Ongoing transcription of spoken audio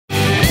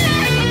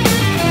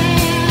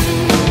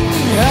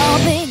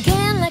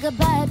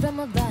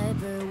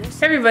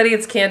everybody,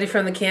 it's Candy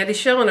from The Candy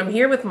Show, and I'm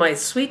here with my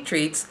sweet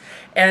treats,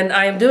 and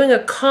I am doing a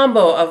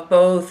combo of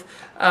both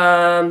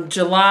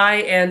July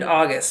and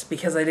August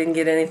because I didn't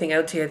get anything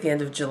out to you at the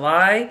end of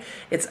July.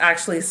 It's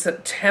actually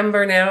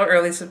September now,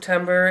 early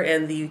September,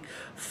 and the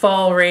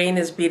fall rain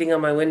is beating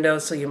on my window,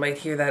 so you might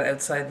hear that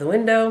outside the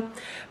window.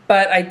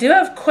 But I do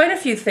have quite a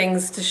few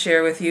things to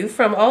share with you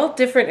from all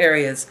different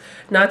areas,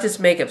 not just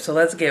makeup, so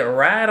let's get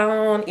right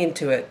on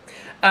into it.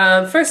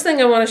 First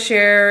thing I want to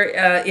share,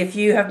 if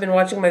you have been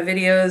watching my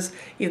videos,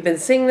 you've been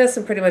seeing this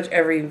in pretty much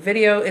every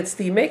video. It's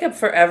the Makeup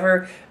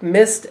Forever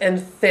Mist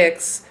and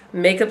Fix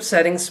Makeup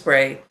Setting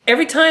Spray.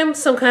 Every time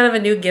some kind of a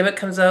new gimmick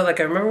comes out, like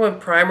I remember when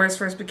primers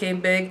first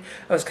became big,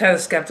 I was kind of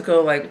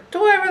skeptical, like,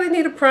 do I really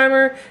need a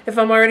primer if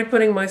I'm already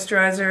putting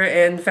moisturizer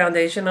and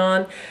foundation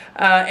on?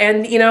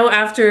 And you know,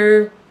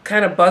 after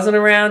kind of buzzing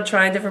around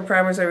trying different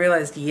primers, I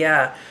realized,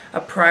 yeah,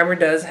 a primer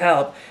does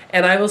help.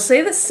 And I will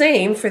say the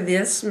same for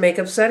this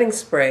makeup setting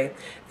spray.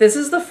 This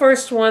is the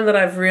first one that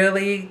I've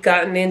really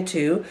gotten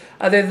into,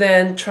 other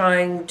than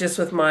trying just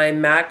with my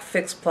MAC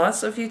Fix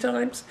Plus a few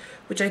times,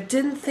 which I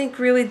didn't think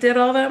really did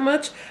all that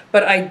much.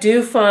 But I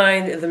do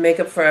find the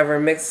Makeup Forever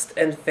Mist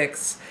and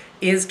Fix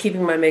is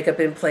keeping my makeup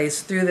in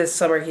place through this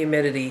summer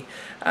humidity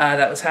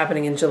that was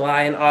happening in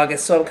July and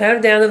August. So I'm kind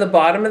of down to the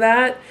bottom of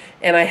that,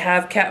 and I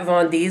have Kat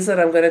Von D's that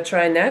I'm going to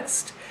try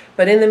next.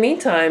 But in the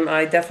meantime,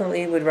 I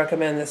definitely would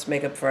recommend this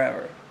Makeup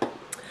Forever.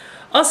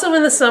 Also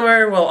in the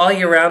summer, well, all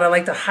year round, I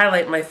like to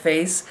highlight my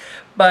face.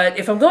 But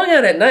if I'm going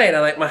out at night,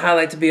 I like my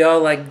highlight to be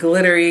all like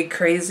glittery,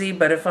 crazy.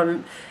 But if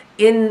I'm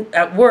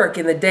at work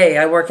in the day,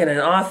 I work in an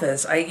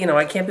office, I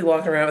can't be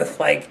walking around with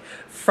like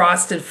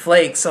frosted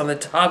flakes on the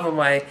top of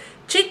my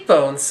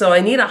cheekbones. So I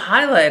need a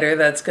highlighter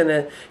that's going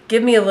to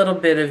give me a little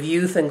bit of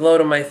youth and glow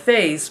to my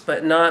face,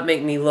 but not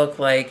make me look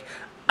like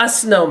a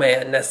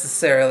snowman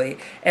necessarily.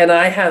 And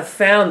I have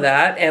found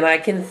that, and I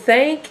can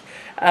thank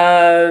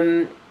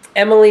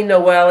Emily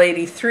Noel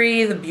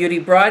 83, the Beauty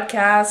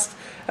Broadcast,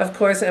 of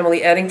course,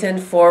 Emily Eddington,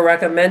 for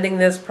recommending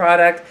this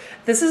product.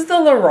 This is the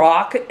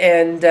Lorac,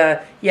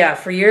 and yeah,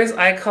 for years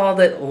I called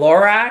it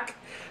Lorac,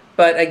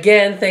 but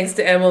again, thanks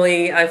to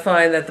Emily, I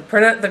find that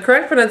the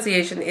correct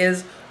pronunciation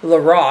is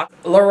Lorac.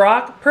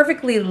 Lorac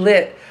Perfectly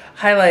Lit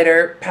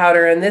Highlighter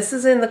Powder, and this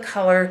is in the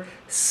color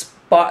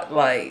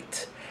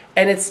Spotlight.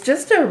 And it's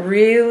just a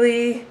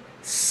really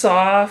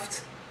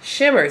soft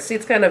shimmer. See,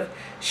 it's kind of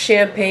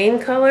champagne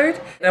colored.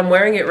 I'm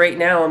wearing it right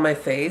now on my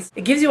face.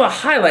 It gives you a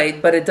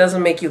highlight, but it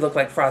doesn't make you look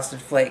like Frosted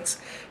Flakes.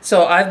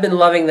 So I've been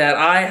loving that.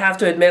 I have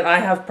to admit, I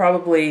have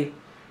probably,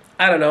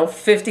 I don't know,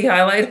 50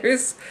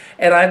 highlighters,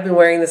 and I've been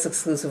wearing this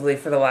exclusively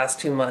for the last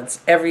 2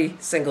 months, every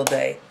single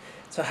day.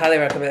 So highly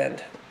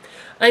recommend.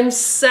 I'm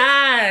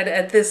sad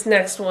at this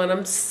next one.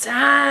 I'm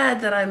sad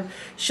that I'm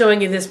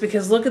showing you this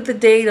because look at the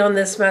date on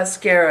this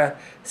mascara,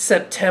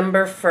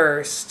 September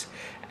 1st.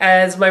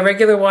 As my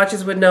regular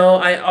watchers would know,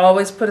 I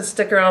always put a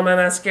sticker on my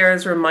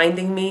mascaras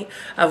reminding me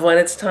of when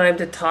it's time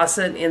to toss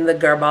it in the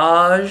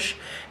garbage.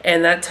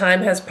 And that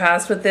time has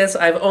passed with this.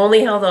 I've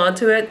only held on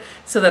to it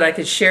so that I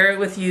could share it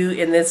with you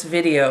in this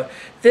video.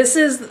 This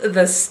is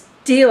the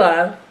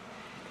Stila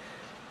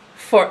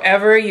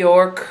Forever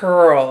Your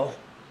Curl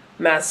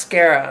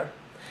mascara.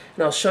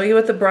 And I'll show you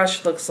what the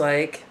brush looks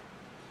like.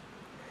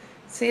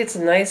 See, it's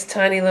a nice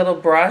tiny little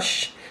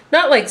brush.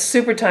 Not like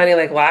super tiny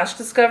like Lash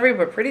Discovery,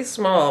 but pretty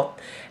small.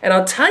 And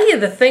I'll tell you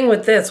the thing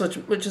with this,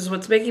 which is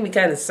what's making me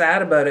kind of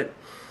sad about it.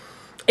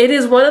 It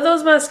is one of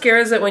those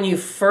mascaras that when you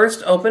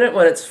first open it,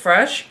 when it's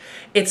fresh,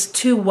 it's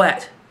too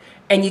wet.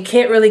 And you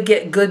can't really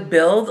get good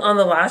build on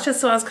the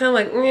lashes. So I was kind of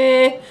like,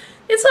 meh.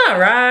 It's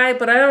alright,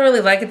 but I don't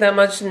really like it that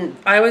much, and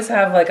I always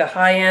have like a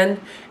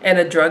high-end and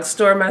a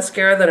drugstore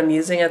mascara that I'm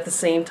using at the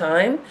same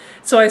time.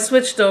 So I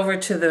switched over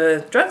to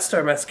the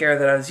drugstore mascara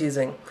that I was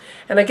using.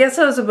 And I guess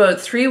I was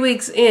about 3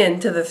 weeks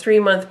into the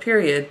 3-month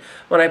period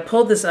when I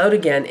pulled this out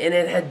again, and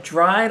it had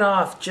dried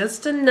off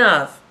just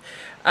enough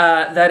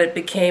that it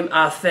became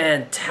a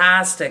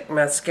fantastic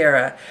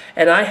mascara.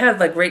 And I have,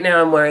 like right now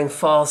I'm wearing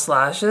false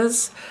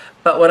lashes,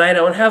 but when I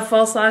don't have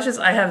false lashes,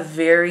 I have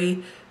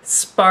very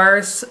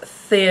sparse,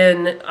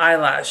 thin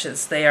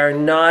eyelashes. They are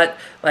not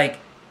like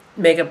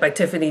Makeup by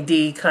Tiffany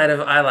D kind of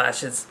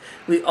eyelashes.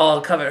 We all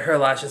covet her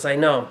lashes, I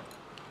know.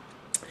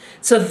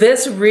 So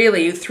this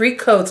really, 3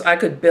 coats, I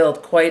could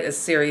build quite a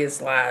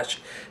serious lash.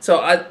 So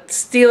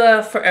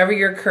Stila Forever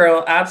Your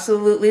Curl,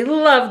 absolutely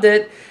loved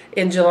it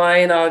in July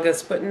and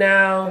August, but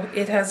now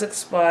it has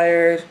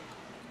expired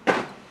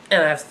and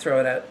I have to throw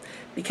it out.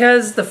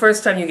 Because the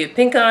first time you get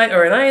pink eye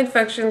or an eye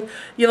infection,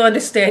 you'll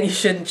understand you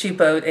shouldn't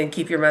cheap out and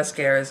keep your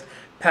mascaras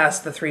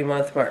past the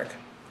 3-month mark.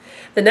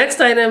 The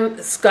next item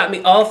has got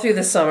me all through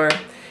the summer.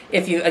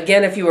 If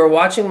you were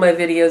watching my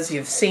videos,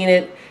 you've seen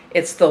it.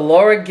 It's the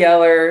Laura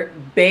Geller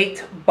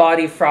Baked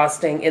Body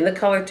Frosting in the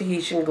color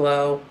Tahitian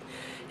Glow.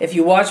 If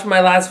you watched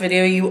my last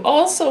video, you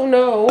also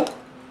know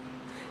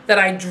that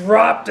I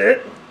dropped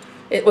it.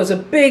 It was a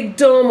big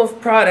dome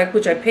of product,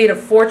 which I paid a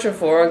fortune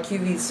for on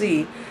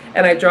QVC.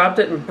 And I dropped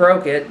it and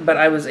broke it, but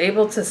I was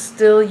able to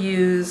still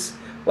use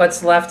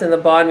what's left in the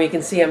bottom. You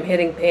can see I'm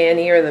hitting pan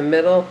here in the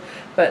middle,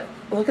 but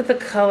look at the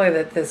color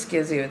that this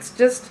gives you. It's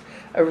just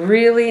a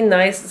really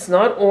nice, it's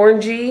not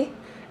orangey,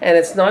 and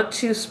it's not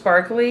too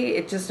sparkly.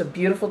 It's just a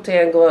beautiful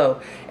tan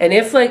glow. And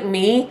if, like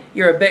me,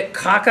 you're a bit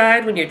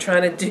cockeyed when you're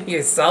trying to do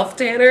your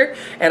self-tanner,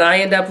 and I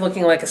end up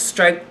looking like a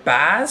striped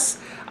bass,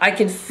 I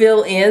can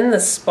fill in the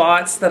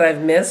spots that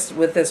I've missed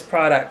with this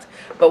product.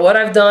 But what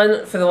I've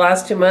done for the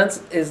last 2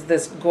 months is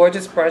this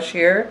gorgeous brush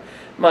here,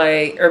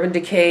 my Urban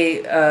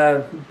Decay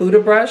Buddha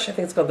brush. I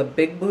think it's called the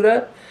Big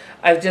Buddha.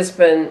 I've just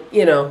been,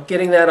 you know,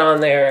 getting that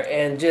on there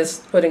and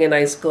just putting a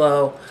nice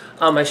glow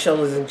on my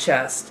shoulders and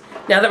chest.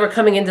 Now that we're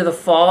coming into the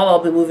fall,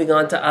 I'll be moving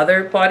on to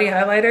other body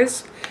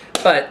highlighters.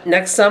 But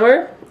next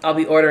summer, I'll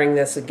be ordering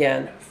this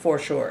again, for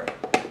sure.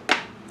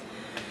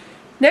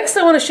 Next,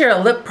 I want to share a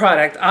lip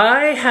product.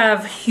 I have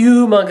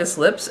humongous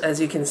lips, as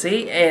you can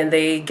see, and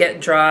they get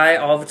dry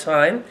all the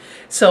time.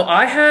 So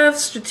I have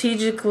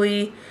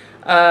strategically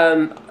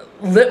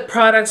lip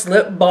products,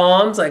 lip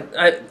balms, like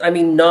I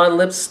mean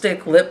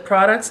non-lipstick lip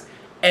products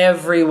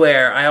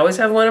everywhere. I always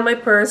have one in my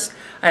purse.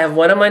 I have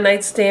one on my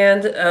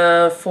nightstand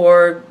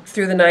for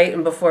through the night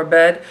and before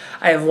bed.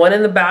 I have one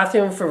in the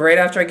bathroom for right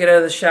after I get out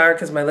of the shower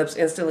because my lips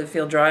instantly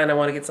feel dry and I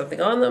want to get something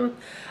on them.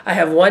 I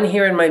have one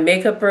here in my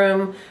makeup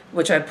room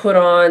which I put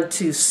on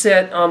to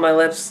sit on my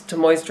lips to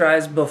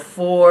moisturize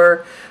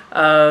before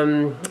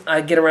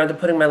I get around to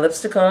putting my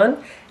lipstick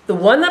on. The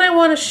one that I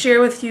want to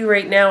share with you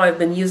right now I've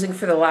been using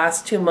for the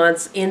last 2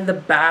 months in the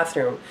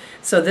bathroom.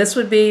 So this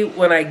would be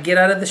when I get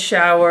out of the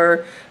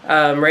shower,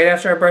 right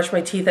after I brush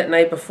my teeth at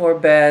night before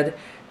bed.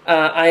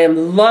 I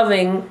am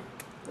loving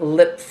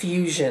Lip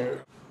Fusion.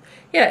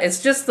 Yeah,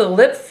 it's just the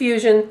Lip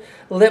Fusion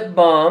lip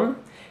balm.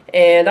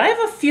 And I have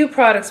a few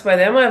products by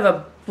them. I have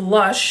a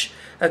blush,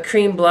 a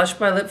cream blush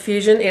by Lip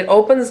Fusion. It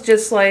opens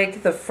just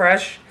like the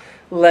fresh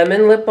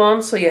lemon lip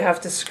balm, so you have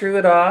to screw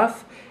it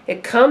off.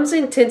 It comes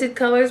in tinted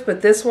colors,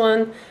 but this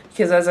one,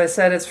 because as I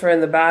said, it's for in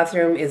the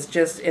bathroom, is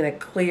just in a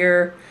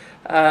clear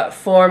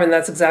form, and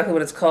that's exactly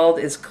what it's called,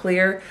 is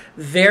clear.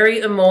 Very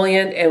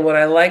emollient, and what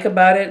I like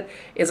about it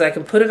is I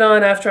can put it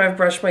on after I've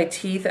brushed my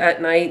teeth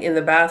at night in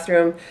the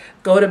bathroom,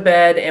 go to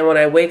bed, and when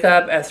I wake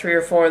up at 3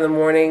 or 4 in the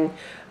morning,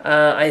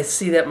 I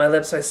see that my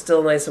lips are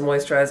still nice and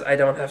moisturized. I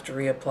don't have to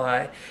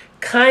reapply.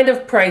 Kind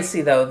of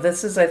pricey though.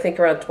 This is, I think,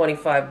 around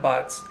 25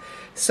 bucks.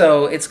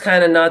 So it's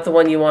kind of not the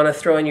one you want to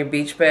throw in your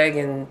beach bag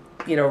and,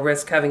 you know,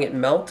 risk having it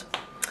melt.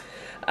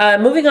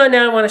 Moving on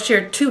now, I want to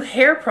share 2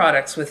 hair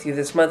products with you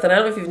this month. And I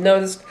don't know if you've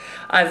noticed,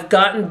 I've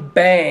gotten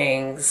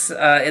bangs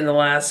in the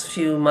last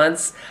few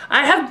months.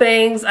 I have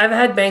bangs. I've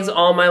had bangs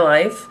all my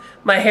life.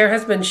 My hair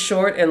has been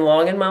short and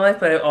long in my life,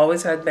 but I've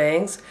always had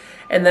bangs.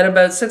 And then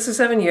about 6 or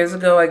 7 years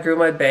ago, I grew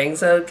my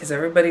bangs out because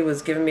everybody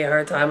was giving me a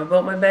hard time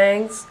about my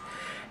bangs.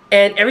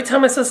 And every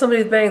time I saw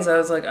somebody with bangs, I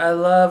was like, I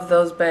love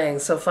those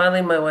bangs. So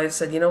finally my wife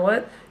said, you know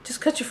what?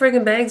 Just cut your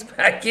friggin' bangs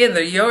back in.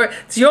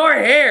 It's your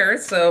hair.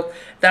 So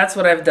that's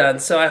what I've done.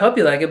 So I hope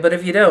you like it. But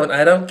if you don't,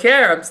 I don't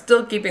care. I'm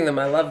still keeping them.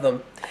 I love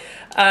them.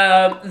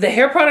 The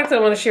hair product I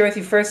want to share with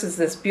you first is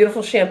this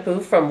beautiful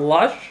shampoo from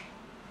Lush.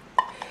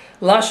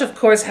 Lush, of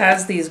course,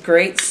 has these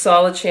great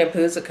solid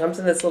shampoos. It comes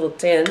in this little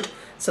tin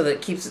so that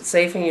it keeps it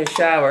safe in your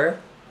shower.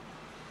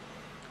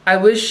 I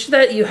wish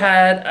that you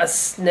had a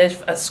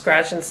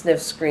scratch and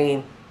sniff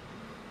screen.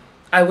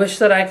 I wish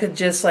that I could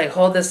just like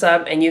hold this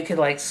up and you could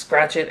like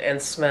scratch it and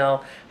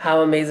smell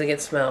how amazing it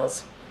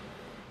smells.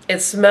 It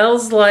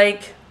smells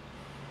like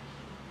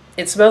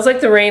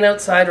the rain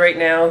outside right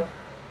now.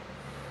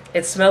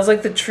 It smells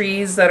like the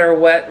trees that are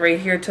wet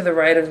right here to the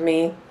right of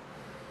me.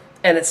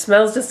 And it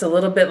smells just a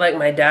little bit like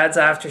my dad's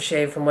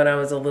aftershave from when I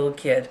was a little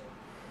kid.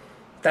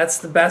 That's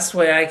the best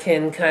way I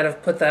can kind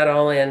of put that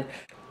all in.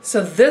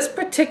 So this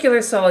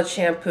particular solid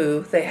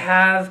shampoo, they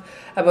have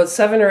about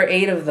 7 or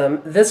 8 of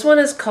them. This one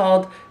is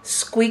called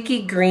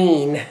Squeaky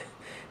Green.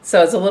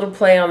 So it's a little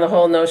play on the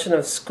whole notion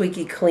of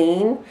squeaky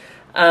clean.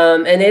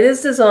 And it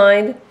is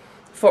designed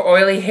for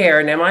oily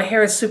hair. Now my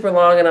hair is super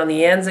long and on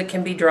the ends it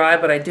can be dry,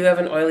 but I do have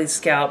an oily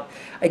scalp.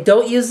 I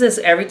don't use this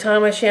every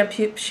time I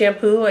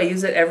shampoo. I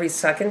use it every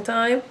second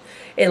time.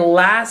 It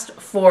lasts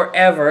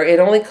forever. It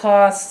only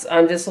costs,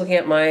 I'm just looking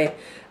at my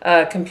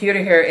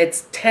computer here,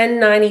 it's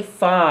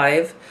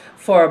 $10.95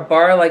 for a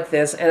bar like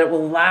this, and it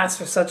will last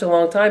for such a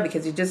long time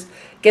because you just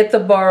get the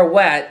bar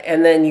wet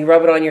and then you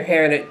rub it on your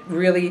hair and it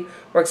really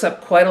works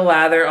up quite a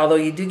lather, although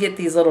you do get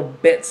these little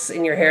bits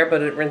in your hair,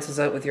 but it rinses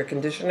out with your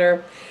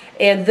conditioner.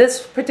 And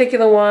this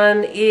particular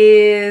one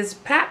is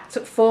packed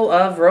full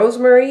of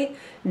rosemary,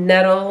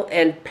 nettle,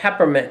 and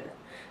peppermint.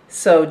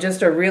 So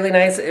just a really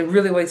nice, it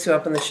really wakes you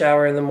up in the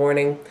shower in the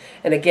morning.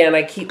 And again,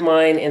 I keep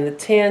mine in the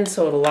tin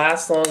so it'll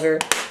last longer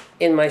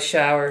in my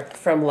shower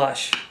from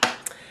Lush.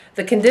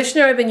 The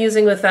conditioner I've been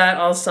using with that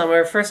all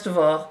summer, first of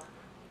all,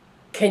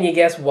 can you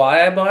guess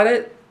why I bought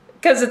it?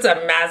 Because it's a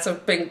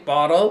massive pink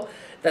bottle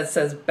that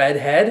says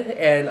Bedhead,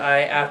 and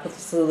I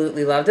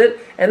absolutely loved it.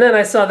 And then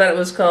I saw that it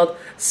was called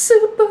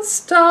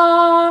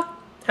Superstar.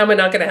 How am I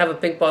not going to have a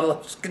pink bottle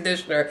of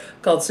conditioner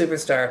called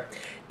Superstar?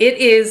 It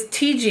is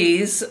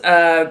TIGI's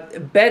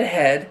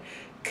Bedhead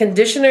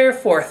conditioner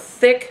for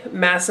thick,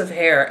 massive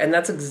hair, and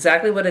that's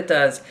exactly what it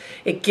does.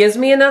 It gives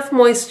me enough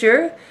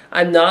moisture.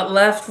 I'm not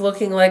left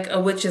looking like a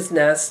witch's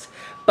nest,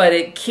 but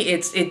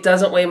it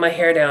doesn't weigh my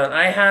hair down.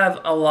 I have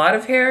a lot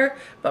of hair,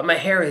 but my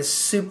hair is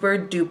super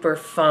duper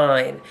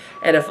fine.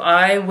 And if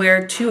I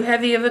wear too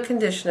heavy of a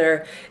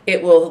conditioner,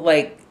 it will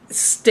like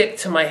stick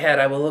to my head.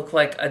 I will look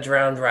like a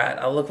drowned rat.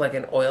 I'll look like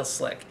an oil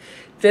slick.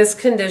 This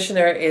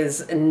conditioner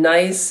is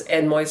nice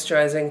and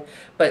moisturizing,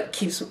 but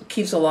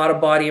keeps a lot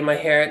of body in my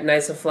hair,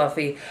 nice and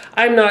fluffy.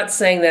 I'm not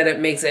saying that it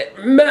makes it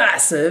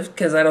massive,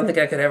 because I don't think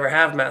I could ever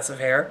have massive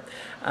hair,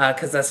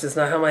 because that's just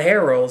not how my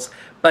hair rolls.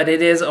 But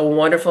it is a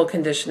wonderful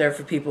conditioner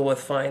for people with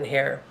fine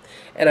hair,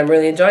 and I'm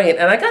really enjoying it.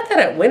 And I got that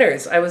at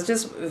Winners. I was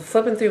just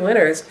flipping through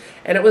Winners,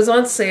 and it was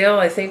on sale,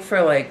 I think,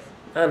 for like,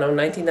 I don't know,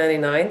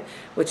 $19.99,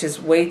 which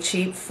is way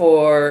cheap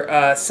for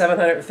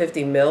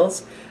 750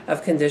 mils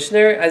of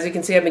conditioner. As you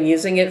can see, I've been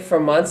using it for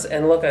months,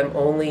 and look, I'm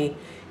only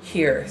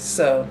here,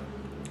 so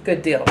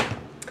good deal.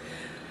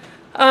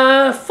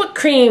 Foot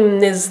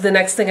cream is the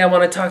next thing I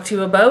want to talk to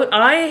you about.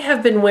 I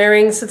have been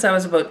wearing, since I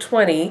was about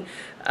 20,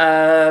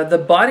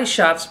 the Body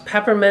Shop's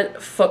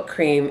Peppermint foot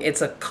cream.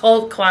 It's a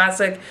cult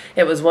classic.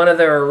 It was one of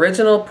their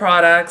original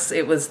products.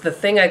 It was the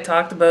thing I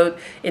talked about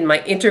in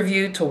my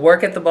interview to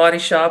work at the Body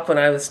Shop when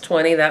I was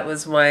 20. That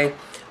was my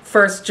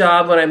first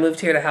job when I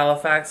moved here to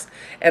Halifax,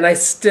 and I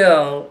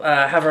still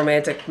have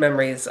romantic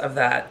memories of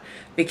that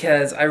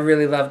because I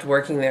really loved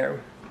working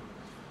there.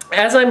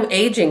 As I'm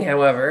aging,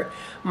 however,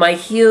 my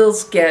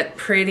heels get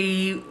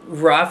pretty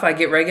rough. I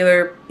get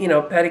regular,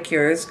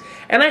 pedicures,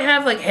 and I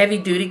have like heavy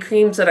duty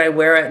creams that I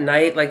wear at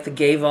night, like the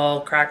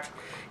Gayval cracked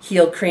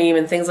heel cream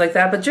and things like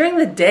that. But during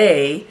the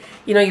day,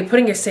 you're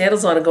putting your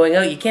sandals on and going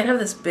out, you can't have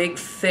this big,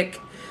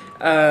 thick,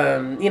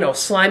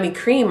 slimy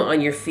cream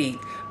on your feet.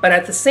 But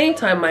at the same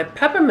time, my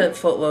peppermint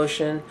foot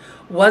lotion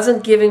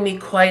wasn't giving me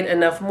quite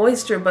enough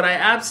moisture, but I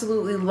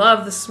absolutely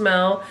love the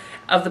smell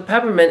of the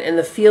peppermint and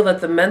the feel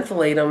that the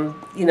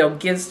mentholatum,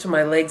 gives to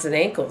my legs and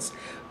ankles.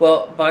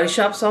 Well, Body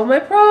Shop solved my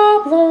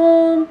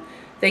problem.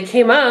 They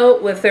came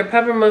out with their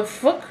peppermint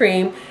foot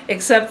cream,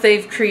 except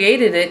they've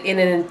created it in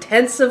an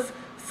intensive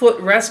foot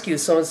rescue.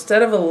 So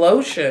instead of a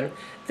lotion,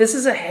 this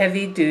is a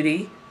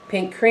heavy-duty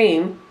pink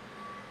cream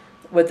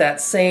with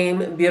that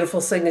same beautiful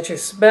signature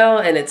smell,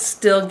 and it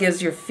still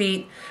gives your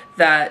feet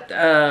that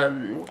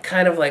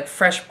kind of like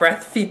fresh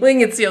breath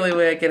feeling. It's the only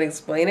way I can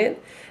explain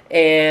it,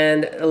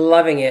 and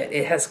loving it.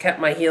 It has kept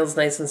my heels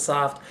nice and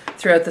soft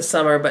throughout the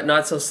summer, but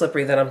not so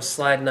slippery that I'm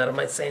sliding out of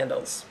my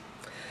sandals.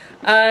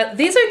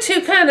 These are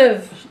two kind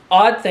of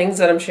odd things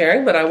that I'm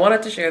sharing, but I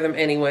wanted to share them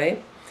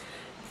anyway.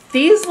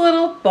 These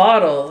little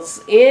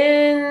bottles,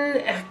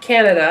 in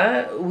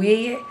Canada,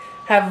 we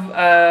have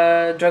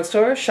a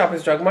drugstore,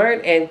 Shoppers Drug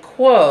Mart, and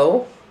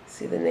Quo,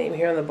 see the name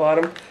here on the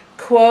bottom,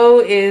 Quo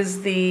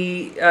is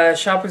the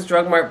Shoppers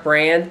Drug Mart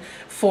brand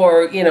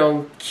for,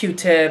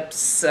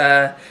 Q-tips,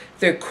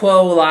 their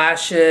Quo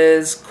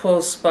lashes,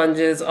 Quo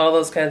sponges, all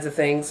those kinds of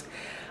things.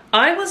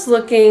 I was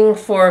looking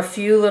for a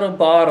few little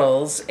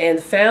bottles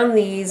and found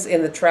these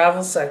in the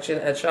travel section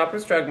at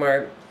Shoppers Drug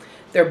Mart.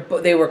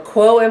 They were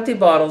Quo empty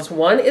bottles.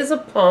 One is a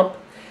pump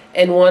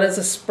and one is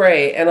a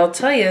spray. And I'll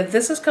tell you,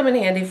 this has come in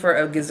handy for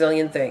a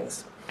gazillion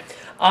things.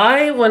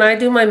 When I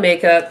do my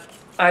makeup,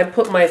 I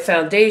put my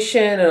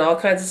foundation and all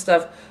kinds of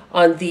stuff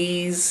on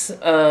these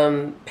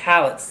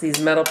palettes, these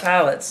metal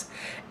palettes.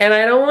 And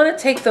I don't want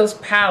to take those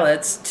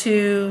palettes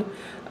to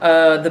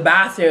the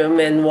bathroom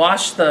and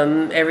wash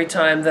them every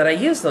time that I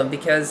use them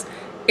because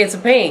it's a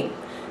pain.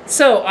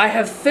 So I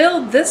have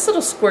filled this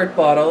little squirt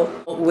bottle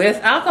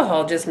with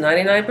alcohol, just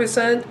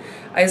 99%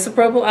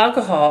 isopropyl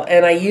alcohol,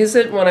 and I use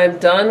it when I'm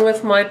done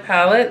with my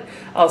palette.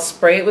 I'll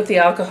spray it with the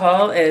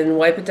alcohol and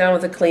wipe it down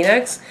with a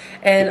Kleenex,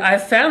 and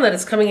I've found that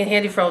it's coming in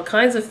handy for all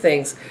kinds of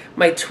things.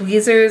 My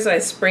tweezers, I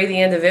spray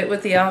the end of it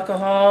with the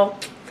alcohol,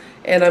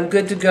 and I'm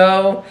good to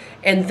go.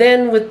 And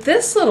then with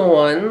this little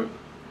one,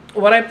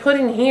 what I put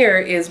in here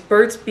is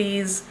Burt's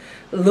Bees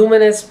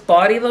Luminous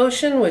Body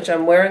Lotion, which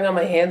I'm wearing on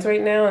my hands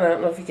right now, and I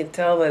don't know if you can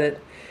tell that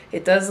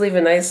it does leave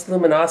a nice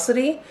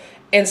luminosity.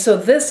 And so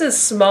this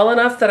is small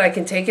enough that I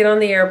can take it on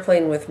the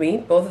airplane with me,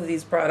 both of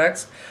these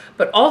products.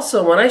 But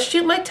also, when I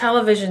shoot my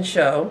television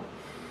show,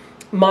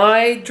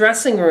 my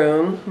dressing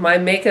room, my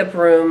makeup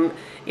room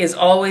is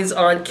always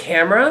on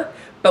camera,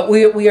 but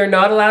we are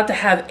not allowed to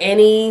have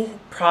any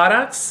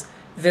products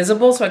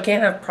visible, so I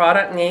can't have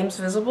product names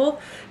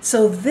visible.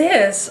 So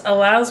this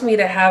allows me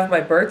to have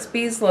my Burt's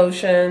Bees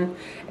lotion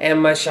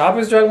and my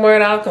Shoppers Drug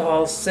Mart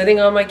alcohol sitting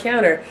on my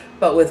counter,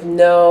 but with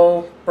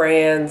no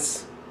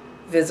brands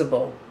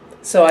visible.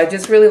 So I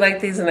just really like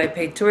these, and I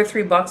paid $2 or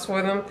 $3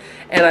 for them,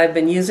 and I've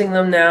been using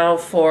them now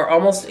for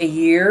almost a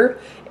year,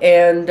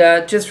 and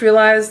just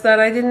realized that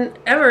I didn't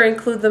ever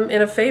include them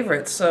in a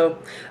favorite, so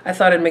I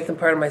thought I'd make them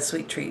part of my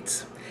sweet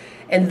treats.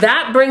 And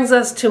that brings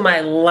us to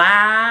my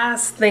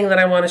last thing that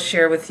I want to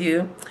share with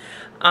you.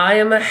 I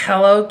am a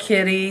Hello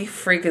Kitty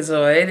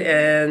freakazoid,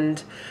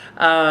 and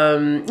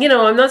I'm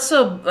not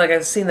so,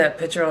 I've seen that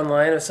picture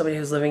online of somebody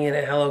who's living in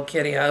a Hello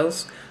Kitty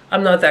house.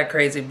 I'm not that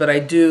crazy, but I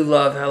do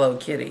love Hello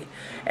Kitty.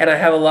 And I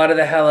have a lot of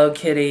the Hello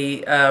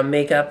Kitty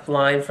makeup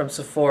line from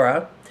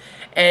Sephora.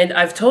 And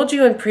I've told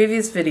you in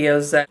previous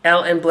videos that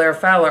Elle and Blair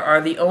Fowler are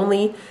the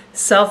only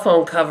cell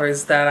phone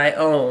covers that I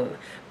own.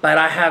 But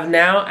I have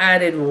now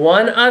added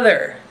one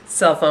other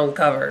cell phone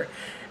cover,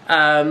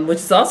 which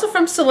is also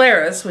from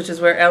Cellairis, which is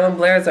where Elle and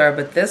Blair's are.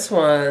 But this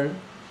one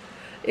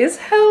is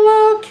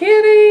Hello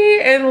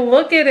Kitty. And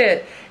look at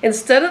it.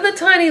 Instead of the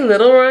tiny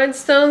little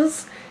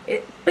rhinestones,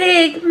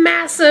 big,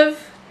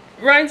 massive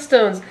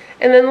rhinestones.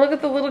 And then look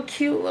at the little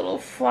cute little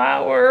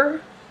flower.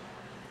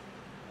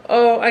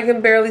 Oh, I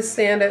can barely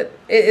stand it.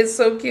 It is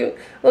so cute.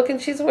 Look,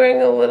 and she's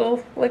wearing a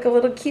little, like a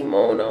little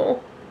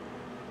kimono.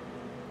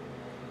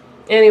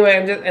 Anyway,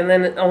 and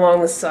then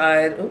along the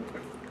side,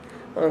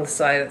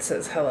 it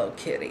says Hello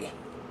Kitty.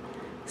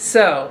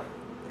 So,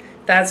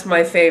 that's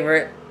my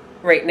favorite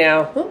right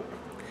now.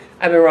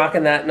 I've been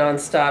rocking that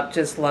nonstop,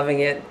 just loving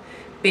it.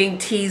 Being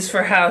teased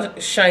for how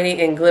shiny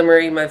and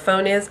glimmery my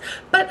phone is,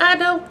 but I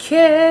don't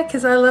care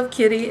because I love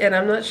Kitty and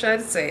I'm not shy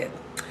to say it.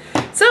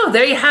 So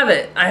there you have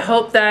it. I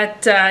hope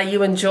that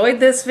you enjoyed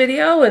this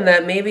video and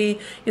that maybe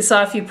you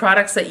saw a few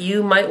products that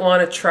you might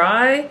want to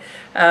try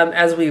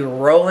as we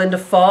roll into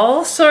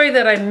fall. Sorry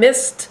that I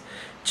missed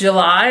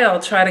July.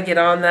 I'll try to get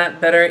on that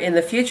better in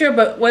the future,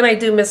 but when I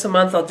do miss a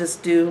month, I'll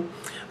just do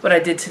what I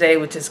did today,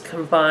 which is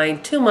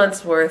combine 2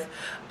 months worth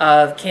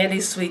of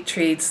Candy Sweet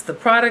Treats, the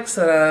products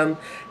that I'm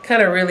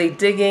kind of really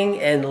digging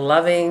and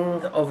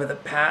loving over the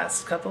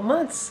past couple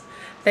months.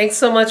 Thanks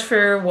so much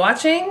for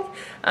watching.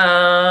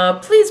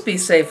 Please be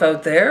safe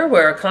out there.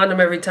 Wear a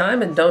condom every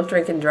time and don't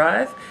drink and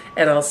drive.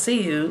 And I'll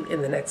see you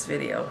in the next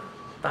video.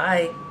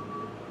 Bye.